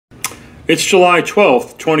It's July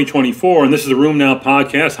 12th, 2024, and this is the Room Now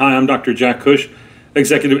podcast. Hi, I'm Dr. Jack Cush,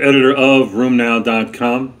 executive editor of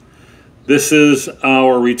RoomNow.com. This is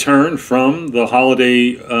our return from the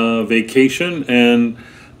holiday vacation, and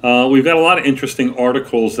we've got a lot of interesting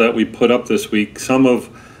articles that we put up this week. Some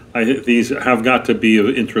of these have got to be of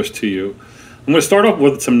interest to you. I'm going to start off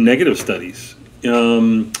with some negative studies.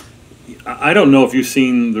 I don't know if you've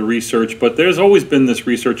seen the research, but there's always been this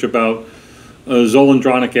research about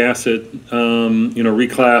zoledronic acid,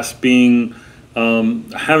 reclass being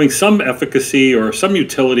having some efficacy or some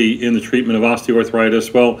utility in the treatment of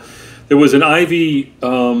osteoarthritis. Well, there was an IV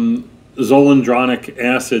zoledronic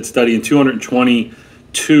acid study in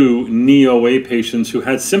 222 knee OA patients who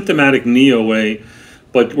had symptomatic knee OA,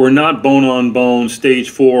 but were not bone-on-bone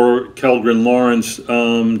stage 4 Kellgren-Lawrence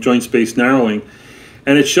joint space narrowing.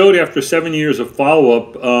 And it showed after 7 years of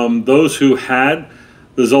follow-up, those who had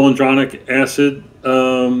the zoledronic acid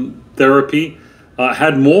therapy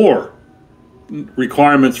had more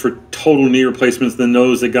requirements for total knee replacements than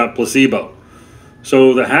those that got placebo.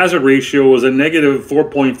 So the hazard ratio was a negative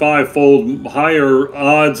 4.5-fold higher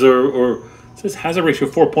odds, or it says hazard ratio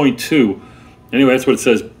 4.2. Anyway, that's what it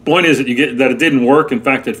says. Point is that you get that it didn't work. In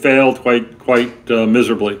fact, it failed quite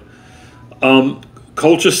miserably.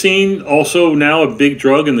 Colchicine, also now a big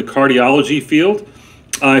drug in the cardiology field.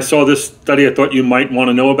 I saw this study I thought you might want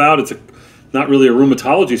to know about. It's not really a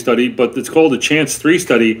rheumatology study, but it's called the CHANCE-3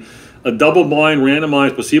 study, a double-blind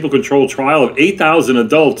randomized placebo-controlled trial of 8,000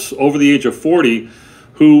 adults over the age of 40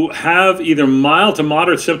 who have either mild to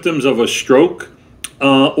moderate symptoms of a stroke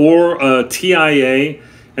or a TIA,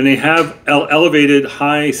 and they have elevated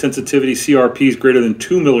high sensitivity CRPs greater than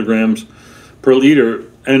 2 milligrams per liter.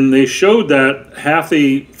 And they showed that half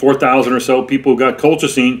the 4,000 or so people who got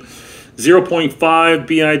colchicine, 0.5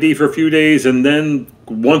 BID for a few days and then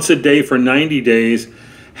once a day for 90 days,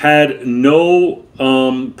 had no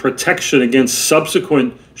protection against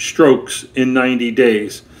subsequent strokes in 90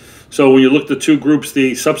 days. So when you looked at the two groups,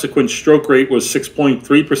 the subsequent stroke rate was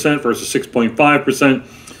 6.3% versus 6.5%.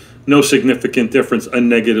 No significant difference, a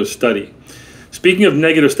negative study. Speaking of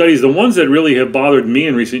negative studies, the ones that really have bothered me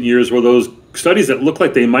in recent years were those studies that look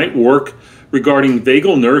like they might work regarding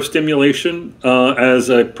vagal nerve stimulation as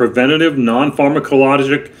a preventative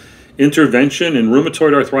non-pharmacologic intervention in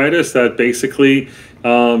rheumatoid arthritis, that basically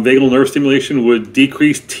vagal nerve stimulation would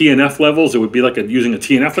decrease TNF levels. It would be like using a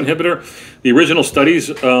TNF inhibitor. The original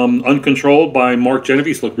studies, uncontrolled by Mark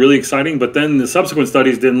Genovese, looked really exciting, but then the subsequent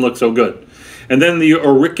studies didn't look so good. And then the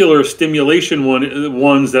auricular stimulation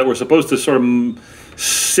ones that were supposed to sort of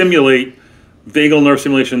simulate vagal nerve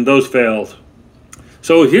stimulation, those failed.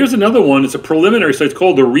 So here's another one. It's a preliminary study. It's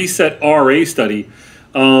called the RESET-RA study.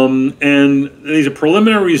 And these are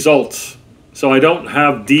preliminary results, so I don't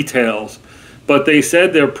have details. But they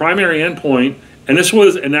said their primary endpoint, and this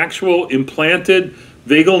was an actual implanted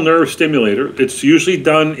vagal nerve stimulator. It's usually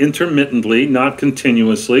done intermittently, not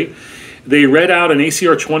continuously. They read out an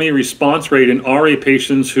ACR20 response rate in RA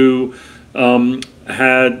patients who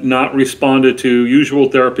had not responded to usual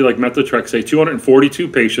therapy like methotrexate, 242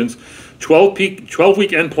 patients,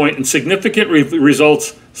 12-week endpoint, and significant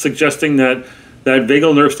results suggesting that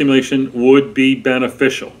vagal nerve stimulation would be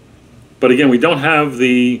beneficial. But again, we don't have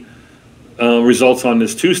the results on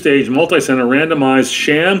this two-stage, multi-center, randomized,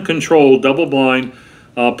 sham-controlled, double-blind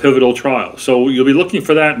pivotal trial. So you'll be looking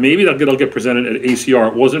for that. Maybe that'll get presented at ACR.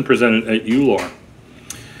 It wasn't presented at EULAR.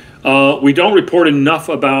 We don't report enough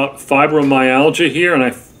about fibromyalgia here, and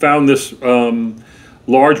I found this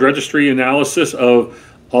large registry analysis of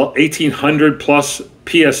 1,800 plus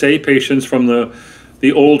PSA patients from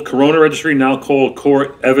the old Corona registry, now called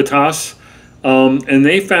Core Evitas. And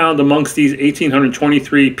they found amongst these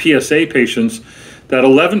 1,823 PSA patients that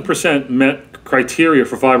 11% met criteria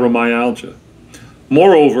for fibromyalgia.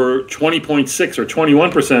 Moreover, 20.6 or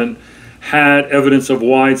 21% had evidence of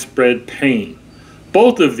widespread pain.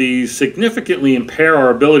 Both of these significantly impair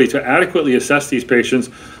our ability to adequately assess these patients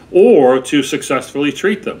or to successfully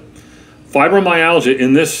treat them. Fibromyalgia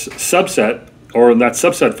in this subset, or in that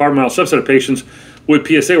subset, fibromyalgia subset of patients with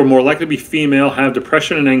PSA were more likely to be female, have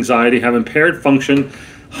depression and anxiety, have impaired function,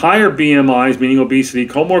 higher BMIs, meaning obesity,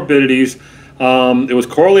 comorbidities. It was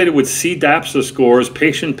correlated with CDAPSA scores,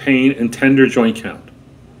 patient pain, and tender joint count.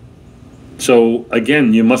 So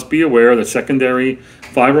again, you must be aware that secondary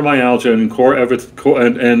fibromyalgia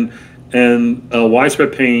and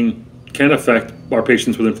widespread pain can affect our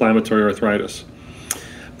patients with inflammatory arthritis.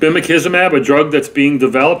 Bimekizumab, a drug that's being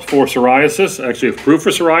developed for psoriasis, actually approved for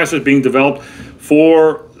psoriasis, being developed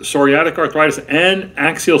for psoriatic arthritis and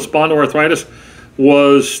axial spondyloarthritis,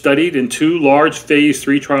 was studied in two large phase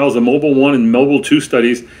 3 trials, the MOBILE 1 and MOBILE 2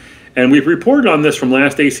 studies, And we've reported on this from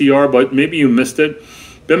last ACR, but maybe you missed it.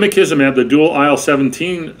 Bimekizumab, the dual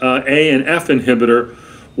IL-17A and F inhibitor,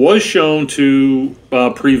 was shown to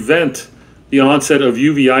prevent the onset of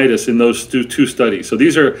uveitis in those two studies. So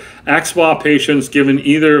these are AXPA patients given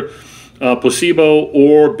either placebo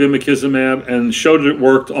or bimekizumab, and showed it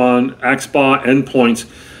worked on AXPA endpoints.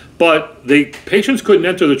 But patients couldn't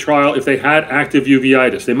enter the trial if they had active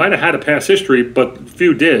uveitis. They might have had a past history, but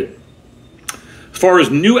few did. As far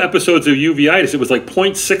as new episodes of uveitis, it was like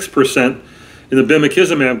 0.6% in the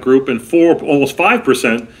bimekizumab group and almost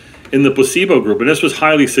 5% in the placebo group. And this was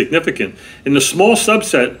highly significant. In the small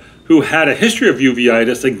subset who had a history of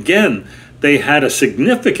uveitis, again, they had a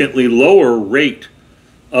significantly lower rate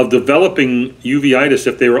of developing uveitis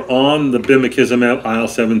if they were on the bimekizumab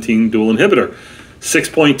IL-17 dual inhibitor.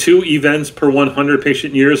 6.2 events per 100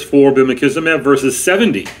 patient years for bimekizumab versus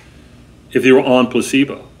 70 if they were on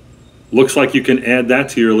placebo. Looks like you can add that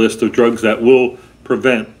to your list of drugs that will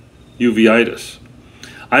prevent uveitis.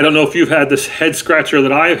 I don't know if you've had this head scratcher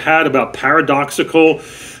that I've had about paradoxical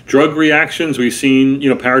drug reactions. We've seen,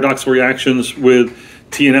 paradoxical reactions with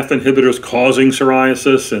TNF inhibitors causing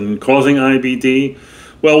psoriasis and causing IBD.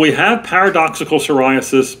 Well, we have paradoxical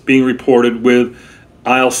psoriasis being reported with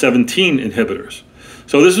IL-17 inhibitors.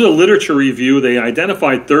 So this is a literature review. They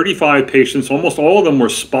identified 35 patients. Almost all of them were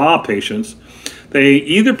SPA patients. They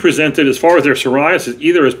either presented, as far as their psoriasis,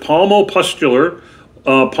 either as palmoplantar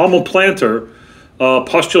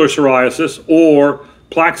pustular psoriasis or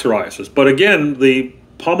plaque psoriasis. But again, the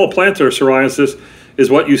palmoplantar psoriasis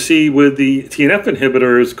is what you see with the TNF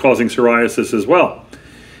inhibitors causing psoriasis as well.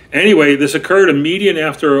 Anyway, this occurred a median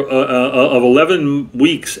of 11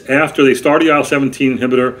 weeks after they started the IL-17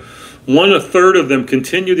 inhibitor. 1/3 of them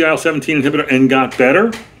continued the IL-17 inhibitor and got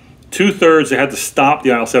better. 2/3 they had to stop the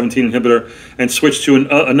IL-17 inhibitor and switch to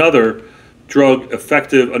another drug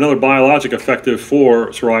effective, another biologic effective for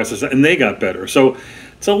psoriasis, and they got better. So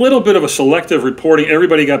it's a little bit of a selective reporting.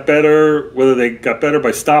 Everybody got better, whether they got better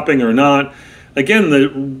by stopping or not. Again, the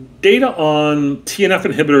data on TNF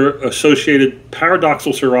inhibitor associated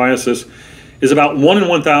paradoxical psoriasis is about 1 in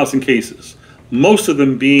 1,000 cases. Most of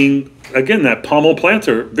them being, again, that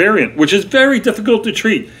palmoplantar variant, which is very difficult to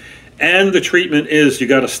treat. And the treatment is you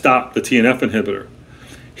got to stop the TNF inhibitor.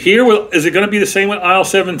 Here, is it going to be the same with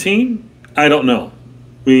IL-17? I don't know.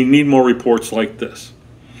 We need more reports like this.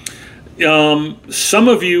 Some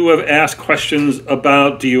of you have asked questions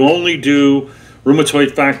about, do you only do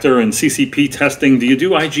rheumatoid factor and CCP testing? Do you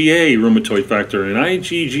do IgA rheumatoid factor and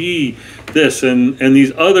IgG this and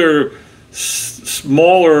these other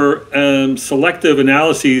smaller selective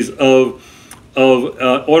analyses of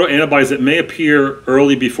autoantibodies that may appear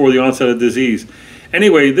early before the onset of disease?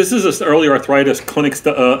 Anyway, this is an early arthritis clinic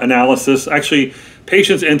analysis. Actually,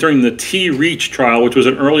 patients entering the T-REACH trial, which was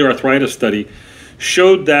an early arthritis study,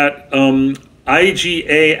 showed that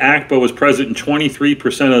IgA-ACPA was present in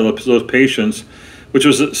 23% of those patients, which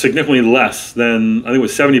was significantly less than, I think it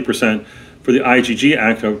was 70% for the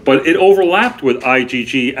IgG-ACPA, but it overlapped with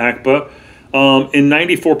IgG-ACPA in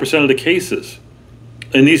 94% of the cases.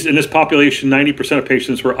 In this population, 90% of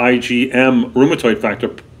patients were IgM rheumatoid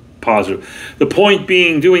factor positive. The point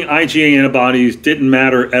being, doing IgA antibodies didn't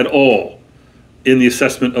matter at all in the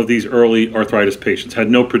assessment of these early arthritis patients,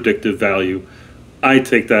 had no predictive value. I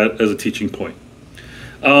take that as a teaching point.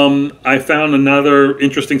 I found another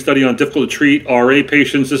interesting study on difficult to treat RA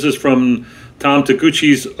patients. This is from Tom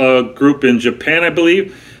Taguchi's group in Japan, I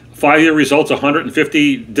believe. 5-year results,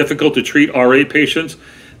 150 difficult to treat RA patients.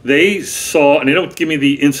 They saw, and they don't give me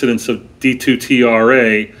the incidence of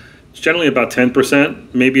D2T-RA, it's generally about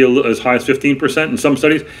 10%, maybe as high as 15% in some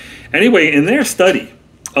studies. Anyway, in their study,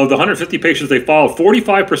 of the 150 patients they followed,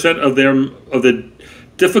 45% of the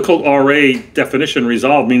difficult RA definition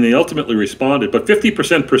resolved, meaning they ultimately responded, but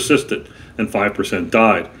 50% persisted and 5%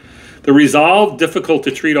 died. The resolved difficult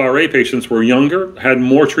to treat RA patients were younger, had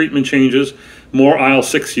more treatment changes, more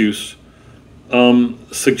IL-6 use,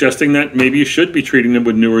 suggesting that maybe you should be treating them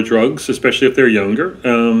with newer drugs, especially if they're younger.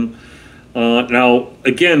 Now,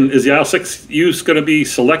 again, is the IL-6 use going to be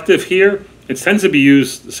selective here? It tends to be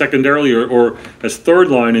used secondarily or as third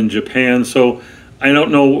line in Japan, so I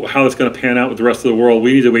don't know how it's going to pan out with the rest of the world.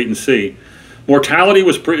 We need to wait and see. Mortality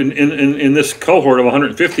was in this cohort of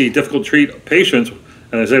 150 difficult to treat patients,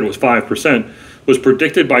 and I said it was 5%, was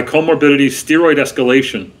predicted by comorbidity steroid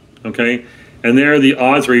escalation, okay? And there the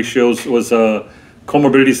odds ratios was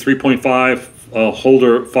comorbidities 3.5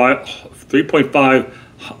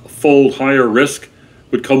 fold higher risk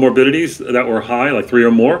with comorbidities that were high, like 3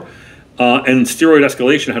 or more. And steroid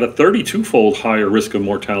escalation had a 32-fold higher risk of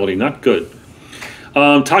mortality, not good.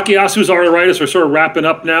 Takayasu's arteritis are sort of wrapping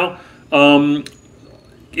up now.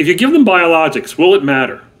 If you give them biologics, will it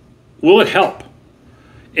matter? Will it help?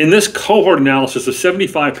 In this cohort analysis of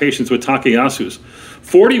 75 patients with Takayasu's,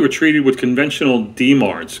 40 were treated with conventional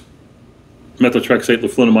DMARDs, methotrexate,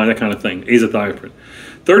 leflunomide, that kind of thing, azathioprine.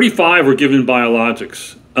 35 were given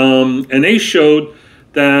biologics, and they showed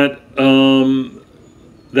that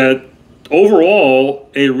that overall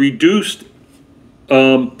a reduced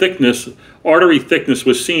thickness, artery thickness,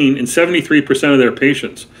 was seen in 73% of their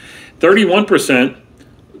patients. 31%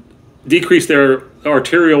 decreased their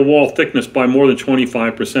arterial wall thickness by more than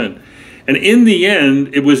 25%. And in the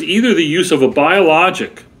end, it was either the use of a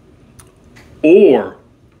biologic or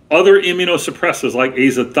other immunosuppressants like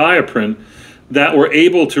azathioprine that were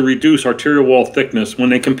able to reduce arterial wall thickness when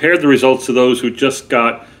they compared the results to those who just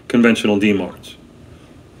got conventional DMARDs.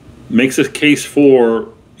 Makes a case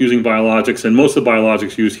for using biologics, and most of the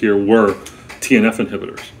biologics used here were TNF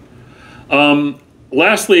inhibitors.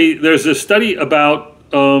 Lastly, there's this study about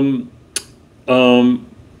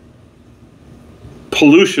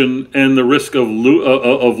pollution and the risk of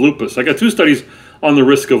lupus. I got two studies on the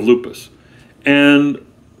risk of lupus. And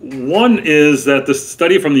one is that the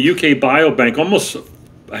study from the UK Biobank, almost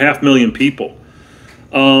 500,000 people,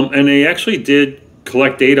 and they actually did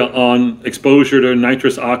collect data on exposure to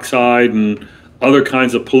nitrous oxide and other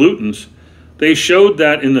kinds of pollutants. They showed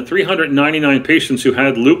that in the 399 patients who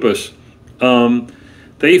had lupus,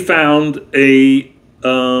 they found a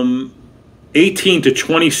 18 to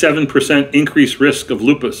 27% increased risk of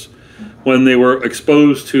lupus when they were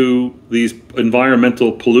exposed to these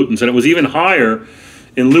environmental pollutants. And it was even higher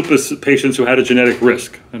in lupus patients who had a genetic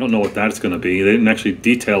risk. I don't know what that's going to be. They didn't actually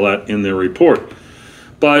detail that in their report.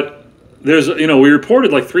 But there's, we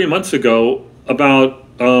reported like 3 months ago about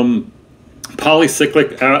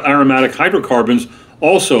polycyclic aromatic hydrocarbons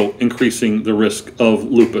also increasing the risk of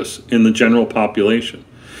lupus in the general population.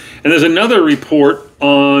 And there's another report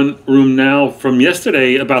on Room Now from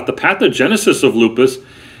yesterday about the pathogenesis of lupus,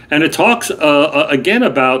 and it talks again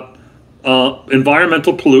about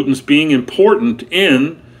environmental pollutants being important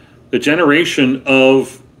in the generation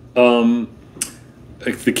of the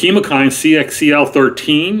chemokine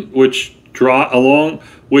CXCL13, which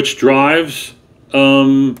drives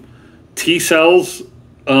T cells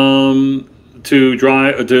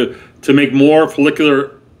to make more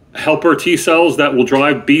follicular helper T cells that will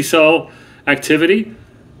drive B cell activity,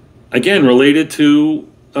 again related to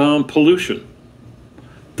pollution.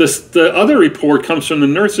 The other report comes from the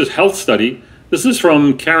Nurses' Health Study. This is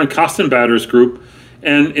from Karen Kostenbatter's group,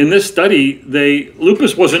 and in this study,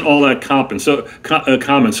 lupus wasn't all that common. So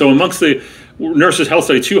amongst the Nurses' Health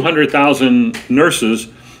Study, 200,000 nurses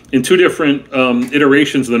in two different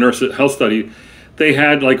iterations of the Nurses' Health Study, they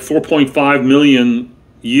had like 4.5 million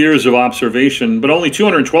years of observation, but only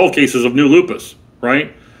 212 cases of new lupus,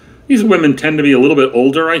 right? These women tend to be a little bit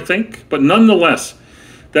older, I think, but nonetheless,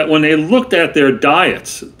 that when they looked at their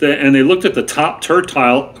diets and they looked at the top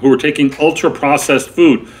tertile who were taking ultra-processed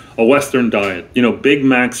food, a Western diet, Big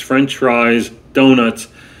Macs, French fries, donuts,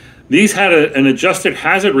 these had an adjusted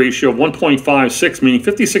hazard ratio of 1.56, meaning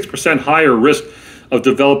 56% higher risk of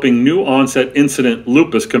developing new onset incident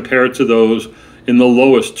lupus compared to those in the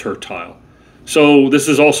lowest tertile. So this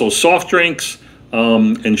is also soft drinks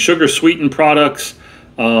and sugar sweetened products.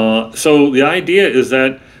 So the idea is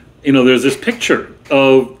that, there's this picture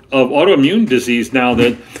of autoimmune disease now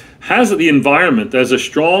that has the environment as a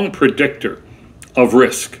strong predictor of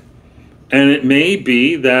risk. And it may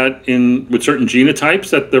be that with certain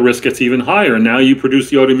genotypes that the risk gets even higher. And now you produce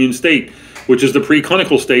the autoimmune state, which is the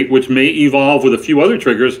preclinical state, which may evolve with a few other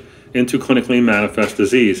triggers into clinically manifest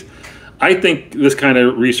disease. I think this kind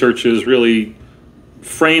of research is really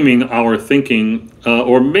framing our thinking,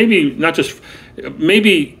 or maybe not just,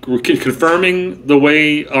 maybe confirming the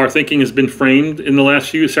way our thinking has been framed in the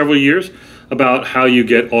last several years about how you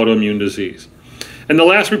get autoimmune disease. And the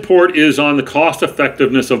last report is on the cost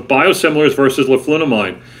effectiveness of biosimilars versus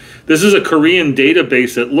leflunomide. This is a Korean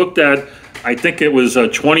database that looked at, I think it was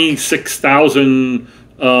 26,000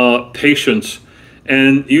 patients,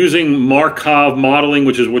 and using Markov modeling,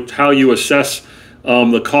 which is how you assess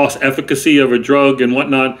the cost efficacy of a drug and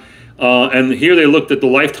whatnot. And here they looked at the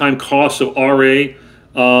lifetime costs of RA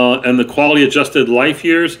and the quality adjusted life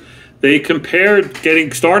years. They compared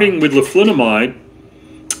starting with leflunomide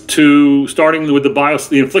to starting with the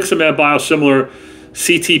infliximab biosimilar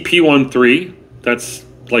CTP13, that's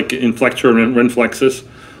like Inflectra and Renflexis,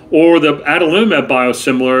 or the adalimumab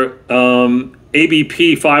biosimilar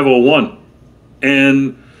ABP501.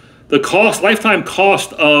 And the lifetime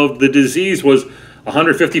cost of the disease was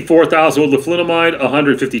 154,000 with leflunomide,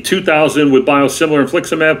 152,000 with biosimilar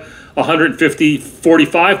infliximab,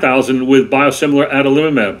 45,000 with biosimilar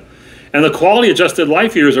adalimumab. And the quality adjusted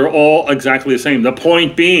life years are all exactly the same. The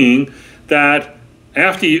point being that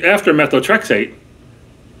after methotrexate,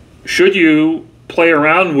 should you play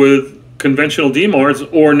around with conventional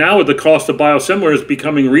DMARDs, or now with the cost of biosimilars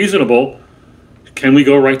becoming reasonable, can we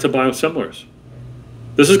go right to biosimilars?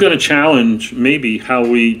 This is going to challenge maybe how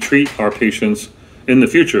we treat our patients in the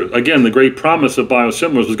future. Again, the great promise of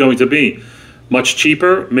biosimilars was going to be much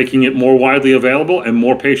cheaper, making it more widely available, and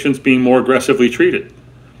more patients being more aggressively treated.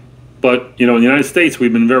 But, in the United States,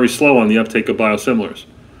 we've been very slow on the uptake of biosimilars.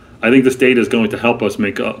 I think this data is going to help us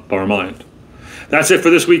make up our mind. That's it for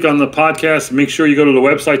this week on the podcast. Make sure you go to the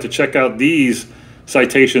website to check out these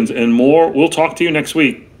citations and more. We'll talk to you next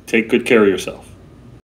week. Take good care of yourself.